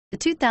The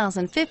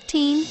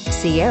 2015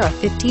 Sierra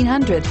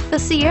 1500. The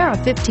Sierra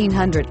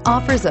 1500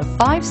 offers a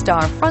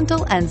 5-star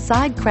frontal and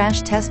side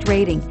crash test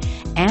rating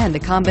and a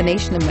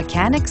combination of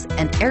mechanics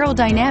and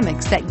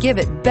aerodynamics that give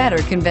it better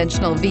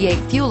conventional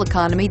V8 fuel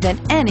economy than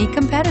any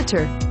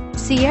competitor.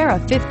 Sierra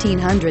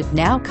 1500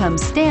 now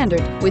comes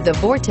standard with a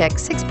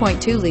Vortex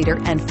 6.2-liter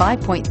and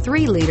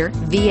 5.3-liter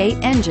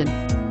V8 engine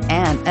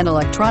and an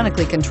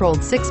electronically controlled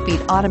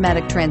 6-speed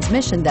automatic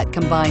transmission that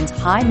combines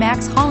high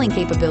max hauling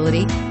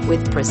capability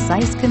with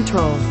precise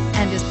control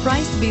and is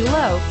priced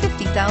below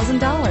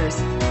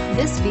 $50,000.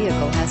 This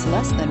vehicle has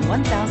less than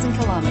 1,000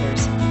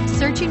 kilometers.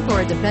 Searching for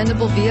a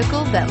dependable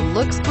vehicle that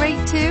looks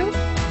great too?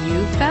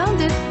 You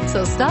found it,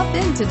 so stop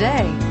in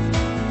today.